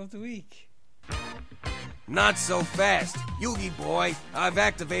trap of the week. Not so fast. Yugi boy, I've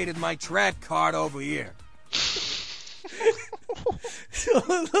activated my track card over here. So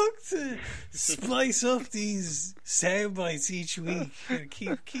I look to spice up these sound bites each week and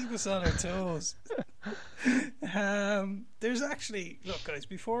keep us on our toes. There's actually, look guys,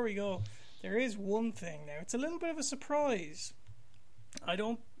 before we go, there is one thing now. It's a little bit of a surprise. I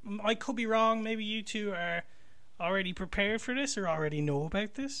could be wrong. Maybe you two are already prepared for this or already know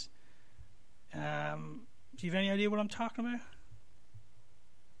about this. Do you have any idea what I'm talking about?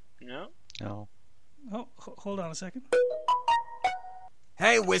 No. No. Oh, hold on a second.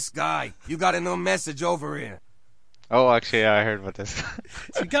 Hey, Whisk Guy, you got a new message over here. Oh, actually, yeah, I heard about this.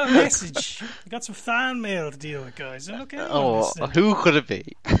 So we got a message. We got some fan mail to deal with, guys. And look, anyone listening, who could it be?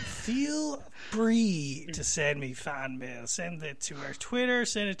 feel free to send me fan mail. Send it to our Twitter,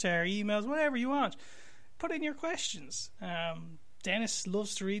 send it to our emails, whatever you want. Put in your questions. Dennis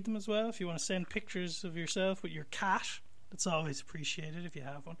loves to read them as well. If you want to send pictures of yourself with your cat, that's always appreciated if you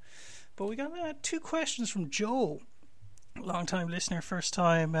have one. But we got 2 questions from Joe, long time listener, first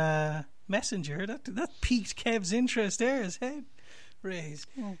time messenger. That piqued Kev's interest there, his head raised.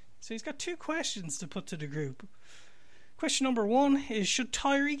 So he's got 2 questions to put to the group. Question number 1 is, should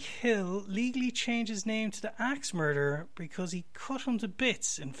Tyreek Hill legally change his name to the Axe Murderer because he cut him to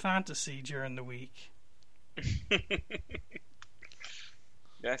bits in fantasy during the week?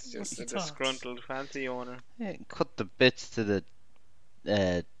 That's just a the thoughts? disgruntled fancy owner. Yeah, cut the bits to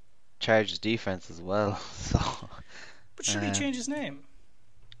the Chargers defense as well. So But should he change his name?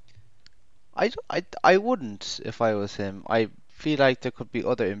 I wouldn't if I was him. I feel like there could be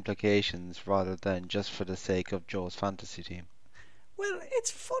other implications rather than just for the sake of Joe's fantasy team. Well,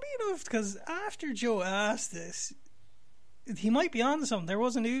 it's funny enough because after Joe asked this, he might be on something. There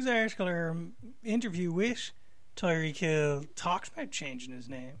was a news article or interview with Tyreek Hill talks about changing his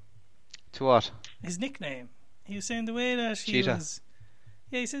name. To what? His nickname. He was saying the way that he Cheetah. was...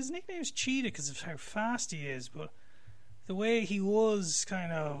 Yeah, he says his nickname is Cheetah because of how fast he is, but the way he was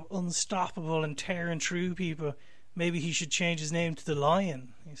kind of unstoppable and tearing through people, maybe he should change his name to the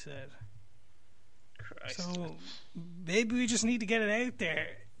Lion, he said. Christ. So maybe we just need to get it out there.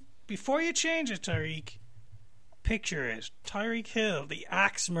 Before you change it, Tyreek, picture it. Tyreek Hill, the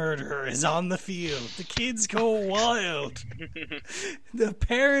Axe Murderer, is on the field. The kids go wild. The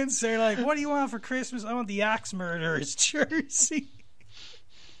parents are like, what do you want for Christmas? I want the Axe Murderer's jersey.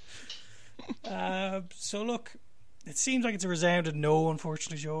 So look, it seems like it's a resounding no,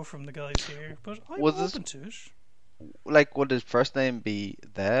 unfortunately, Joe, from the guys here. But I'm Was open this- to it. Like, would his first name be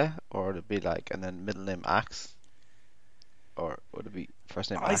there, or would it be like, and then middle name Axe? Or would it be first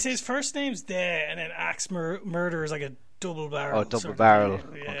name I Axe? say his first name's there, and then Axe Murderer is like a double barrel. Oh, double sort of barrel.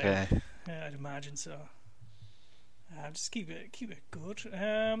 deal. Yeah. Okay. Yeah, I'd imagine so. Just keep it good.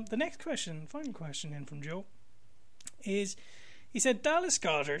 The next question, final question in from Joe, is, he said Dallas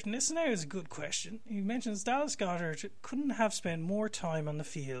Goedert, and this now is a good question. He mentions Dallas Goedert couldn't have spent more time on the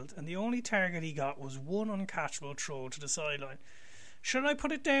field, and the only target he got was one uncatchable throw to the sideline. Should I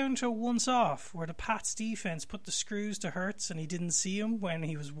put it down to once off, where the Pats defense put the screws to Hurts and he didn't see him when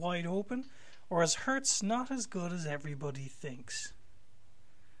he was wide open, or is Hurts not as good as everybody thinks?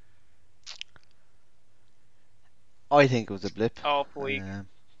 I think it was a blip. Off week.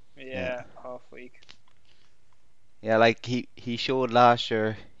 Yeah. Off week. Yeah, like he showed last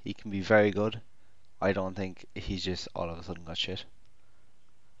year he can be very good. I don't think he's just all of a sudden got shit.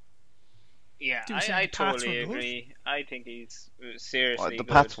 Yeah, Do you think I the Pats totally were good? agree. I think he's seriously The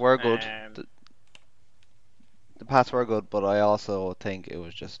good. Pats were good. Um, The Pats were good, but I also think it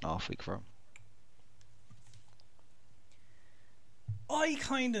was just an off week for him. I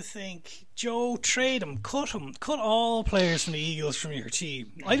kind of think, Joe, trade him, cut all players from the Eagles from your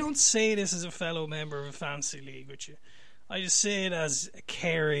team. I don't say this as a fellow member of a fantasy league with you. I just say it as a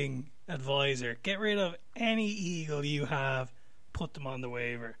caring advisor. Get rid of any Eagle you have, put them on the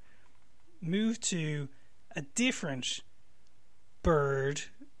waiver. Move to a different bird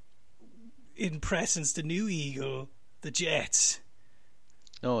in presence, the new Eagle, the Jets.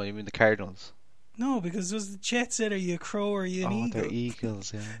 No, you mean the Cardinals? No, because it was the Jets that are you a crow or are you an eagle? They're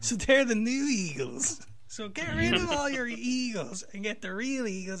Eagles, yeah. So they're the new Eagles. So get rid of all your Eagles and get the real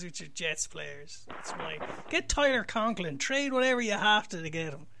Eagles with your Jets players. That's my... Get Tyler Conklin. Trade whatever you have to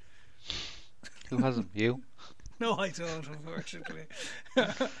get him. Who has him? You? No, I don't, unfortunately.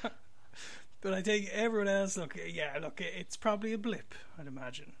 But I think everyone else, it's probably a blip, I'd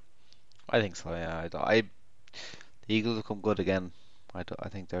imagine. I think so, yeah. The Eagles will come good again. I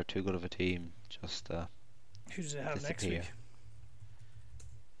think they're too good of a team. Just Who does it have next disappear.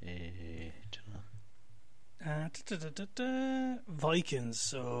 week? Vikings,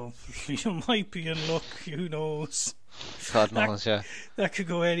 so you might be in luck, who knows. God knows, yeah. That could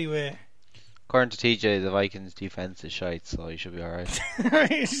go anyway. According to TJ, the Vikings defense is shite, so you should be alright.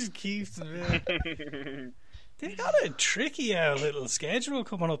 Just keeps them in. They've got a tricky little schedule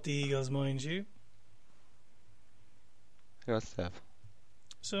coming up, the Eagles, mind you. Good stuff.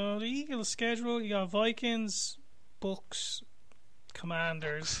 So the Eagles schedule, you got Vikings, Bucks,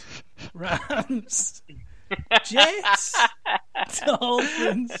 Commanders, Rams, Jets,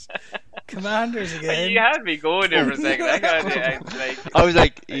 Dolphins, Commanders again. You had me going there for a second. I was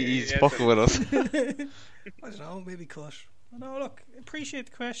like, he's fucking with us. I don't know, maybe cut. No, look, appreciate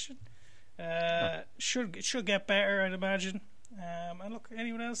the question. Should get better, I'd imagine. And look,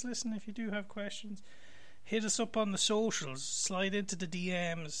 anyone else listening, if you do have questions, hit us up on the socials, slide into the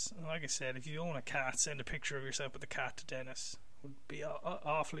DMs. And like I said, if you own a cat, send a picture of yourself with the cat to Dennis. Would be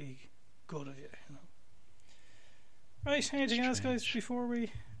awfully good of you, you know. Right, anything else, guys, before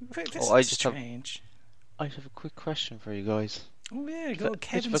we... I just have a quick question for you guys. Oh yeah, go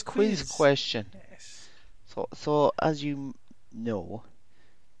Kevin's Bit of a quiz question. Yes. So as you know,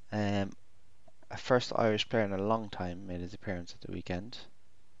 a first Irish player in a long time made his appearance at the weekend,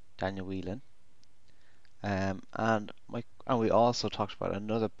 Daniel Whelan. And we also talked about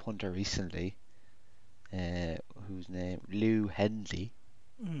another punter recently, whose name Lou Hendley.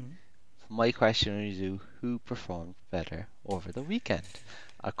 So my question is, who performed better over the weekend,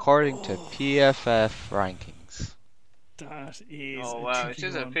 according to PFF rankings? That is. Oh wow, it's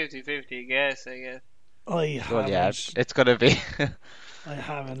just a 50-50 guess, I guess. It's gonna be. I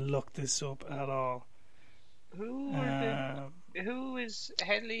haven't looked this up at all. Who is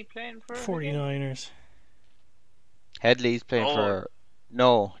Headley playing for? 49ers. Headley's playing for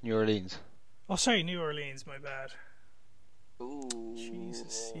New Orleans. Oh, sorry, New Orleans. My bad. Ooh.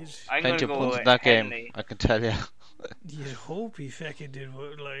 Jesus. I'm gonna Plenty of go points with in that Headley. game, I can tell you. You'd hope he fucking did.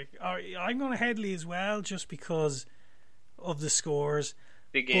 I'm going to Headley as well, just because of the scores.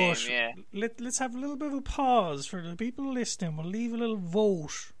 The game, but yeah. Let's have a little bit of a pause for the people listening. We'll leave a little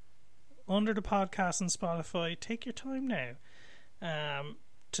vote under the podcast on Spotify. Take your time now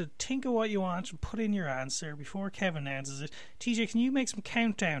to think of what you want and put in your answer before Kevin answers it. TJ, can you make some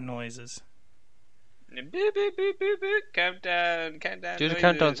countdown noises? Boop, boop, boop, boop, boop. Countdown. Do the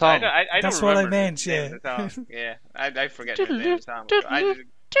countdown song. I don't That's what I remember meant, the name of the song. Yeah, I forget the name of the song.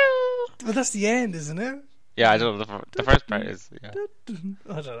 But that's the end, isn't it? Yeah, I don't know. The first part is. Yeah.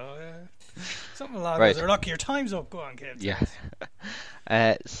 I don't know. Yeah. Something along Right. those. Look, your time's up. Go on, Kevin.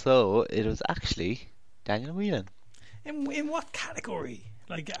 Yeah. So it was actually Daniel Whelan. In what category?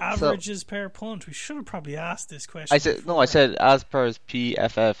 Like averages per punt? We should have probably asked this question. I said as per his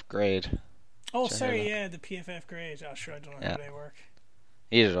PFF grade. Oh, sorry, yeah, the PFF grade. Oh, sure, I don't know how they work.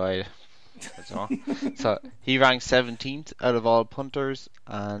 Either way. I don't know. So he ranked 17th out of all punters,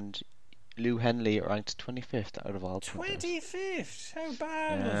 and Lou Henley ranked 25th out of all punters. 25th? How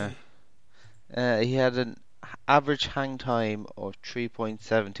bad was he? He had an average hang time of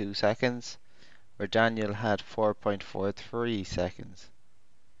 3.72 seconds, where Daniel had 4.43 seconds.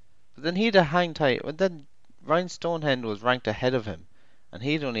 But then he had a hang time, and then Ryan Stonehenge was ranked ahead of him, and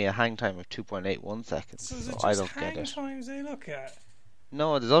he had only a hang time of 2.81 seconds. So is it I just don't get hang it. times they look at?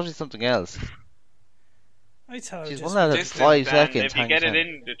 No, there's obviously something else. I thought She's it one just, out of Distance, 5 and seconds. if you hang get time. it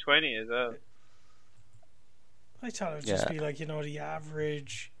in the 20 as well. I thought it would just be like, the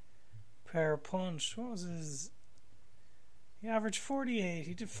average per punch. What was his? He averaged 48.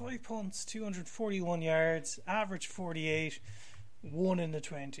 He did 5 punts, 241 yards, average 48, 1 in the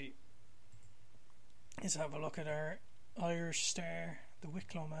 20. Let's have a look at our Irish star, the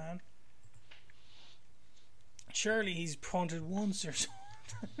Wicklow man. Surely he's punted once or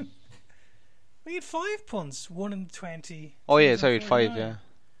something. We had 5 punts, 1 in the 20. Oh yeah, sorry, 5, 249. yeah.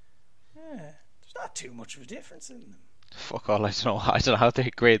 Yeah, there's not too much of a difference in them. Fuck all, I don't know how they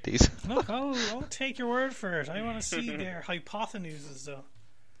grade these. Look, I'll take your word for it. I want to see their hypothenuses, though.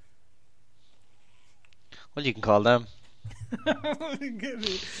 Well, you can call them.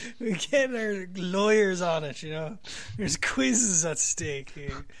 We get our lawyers on it, you know. There's quizzes at stake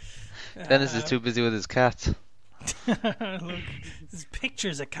here. Dennis is too busy with his cats. Look, there's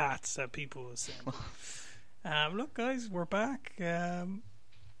pictures of cats that people will send. Look, guys, we're back.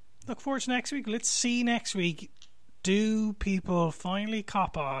 Look forward to next week. Let's see next week. Do people finally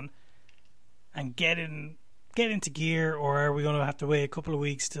cop on and get into gear, or are we going to have to wait a couple of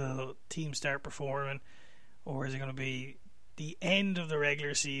weeks till teams start performing, or is it going to be the end of the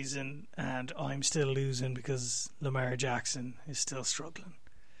regular season and I'm still losing because Lamar Jackson is still struggling?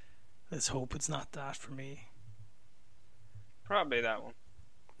 Let's hope it's not that for me. Probably that one.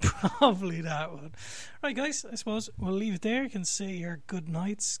 Probably that one. Right, guys, I suppose we'll leave it there. You can say your good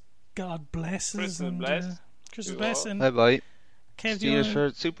nights. God blesses. Christmas bless. Christmas You bless. all. And Bye bye. Kev, do See you you wanna- for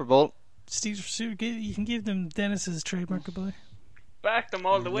Super Bowl. Steve, you can give them Dennis's trademark goodbye. Back them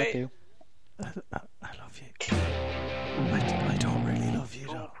all the way. Thank you. I love you. I don't really love you,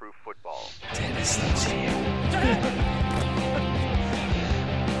 though. Foolproof football. Dennis loves you. You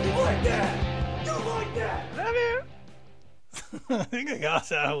like that? You like that? I think I got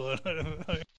that one.